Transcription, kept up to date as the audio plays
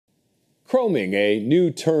Chroming, a new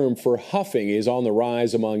term for huffing, is on the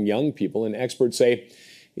rise among young people, and experts say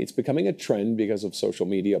it's becoming a trend because of social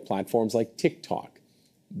media platforms like TikTok.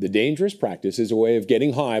 The dangerous practice is a way of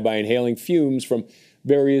getting high by inhaling fumes from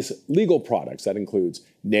various legal products. That includes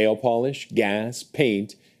nail polish, gas,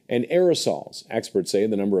 paint, and aerosols. Experts say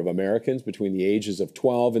the number of Americans between the ages of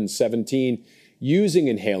 12 and 17 using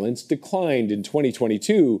inhalants declined in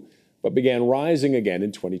 2022, but began rising again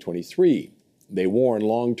in 2023. They warn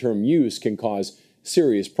long-term use can cause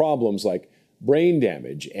serious problems like brain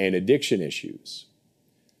damage and addiction issues.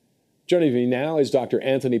 Joining me now is Dr.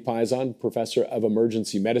 Anthony Paisan, professor of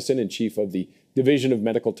emergency medicine and chief of the Division of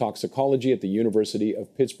Medical Toxicology at the University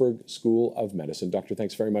of Pittsburgh School of Medicine. Doctor,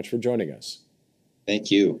 thanks very much for joining us. Thank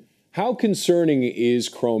you. How concerning is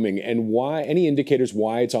chroming, and why? Any indicators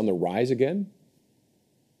why it's on the rise again?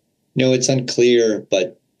 No, it's unclear,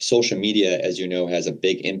 but social media, as you know, has a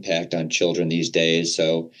big impact on children these days.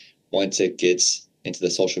 So once it gets into the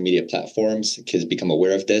social media platforms, kids become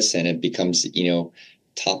aware of this, and it becomes,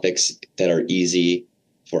 topics that are easy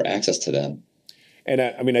for access to them. And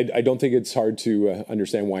I don't think it's hard to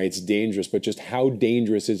understand why it's dangerous, but just how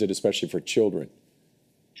dangerous is it, especially for children?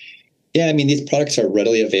 Yeah, these products are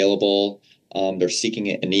readily available. They're seeking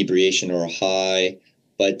inebriation or a high,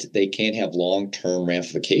 but they can have long-term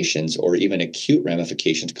ramifications or even acute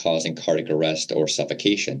ramifications causing cardiac arrest or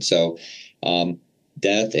suffocation. So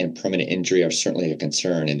death and permanent injury are certainly a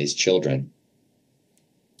concern in these children.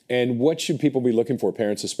 And what should people be looking for,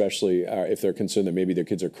 parents especially, if they're concerned that maybe their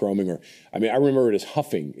kids are chroming? Or, I remember it as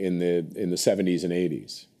huffing in the 70s and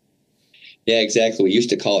 80s. Yeah, exactly. We used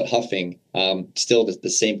to call it huffing. Still the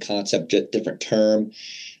same concept, just different term.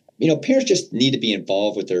 Parents just need to be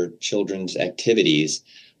involved with their children's activities.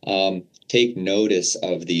 Take notice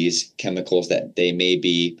of these chemicals that they may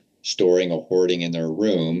be storing or hoarding in their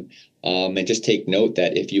room. And just take note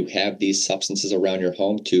that if you have these substances around your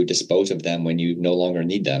home, to dispose of them when you no longer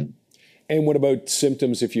need them. And what about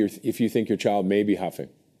symptoms if you think your child may be huffing?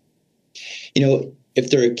 If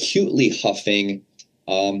they're acutely huffing,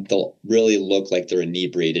 they'll really look like they're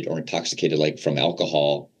inebriated or intoxicated, like from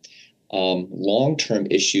alcohol. Long-term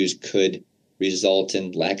issues could result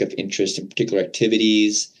in lack of interest in particular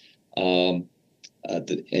activities, and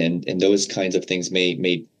those kinds of things may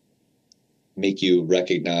make you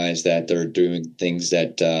recognize that they're doing things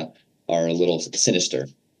that are a little sinister.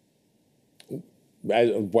 Could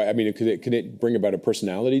it bring about a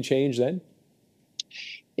personality change then?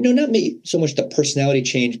 Not so much the personality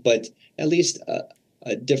change, but at least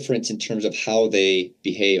a difference in terms of how they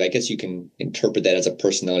behave. I guess you can interpret that as a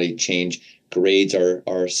personality change. Grades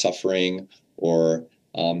are suffering, or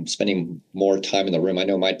spending more time in the room. I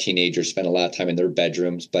know my teenagers spend a lot of time in their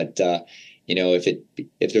bedrooms, but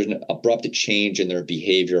if there's an abrupt change in their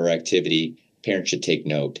behavior or activity, parents should take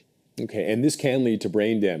note. Okay, and this can lead to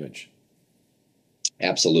brain damage.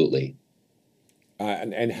 Absolutely.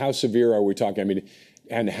 And how severe are we talking?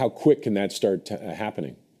 And how quick can that start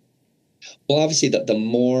happening? Well, obviously, the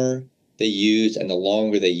more they use and the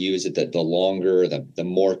longer they use it, the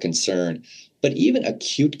more concern. But even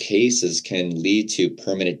acute cases can lead to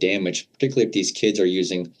permanent damage, particularly if these kids are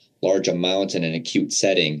using large amounts in an acute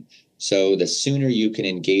setting. So the sooner you can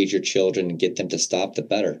engage your children and get them to stop, the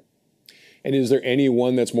better. And is there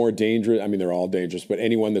anyone that's more dangerous? They're all dangerous, but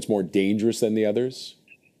anyone that's more dangerous than the others?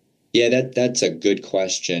 Yeah, that's a good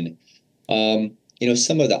question. Some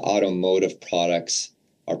of the automotive products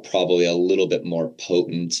are probably a little bit more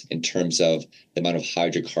potent in terms of the amount of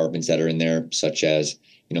hydrocarbons that are in there, such as,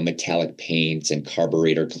 metallic paints and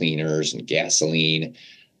carburetor cleaners and gasoline.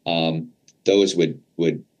 Those would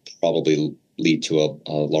probably lead to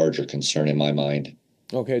a larger concern in my mind.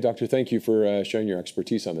 Okay, Doctor, thank you for sharing your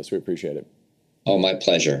expertise on this. We appreciate it. Oh, my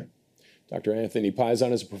pleasure. Dr. Anthony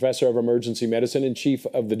Paisan is a professor of emergency medicine and chief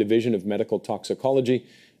of the Division of Medical Toxicology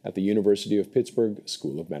at the University of Pittsburgh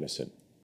School of Medicine.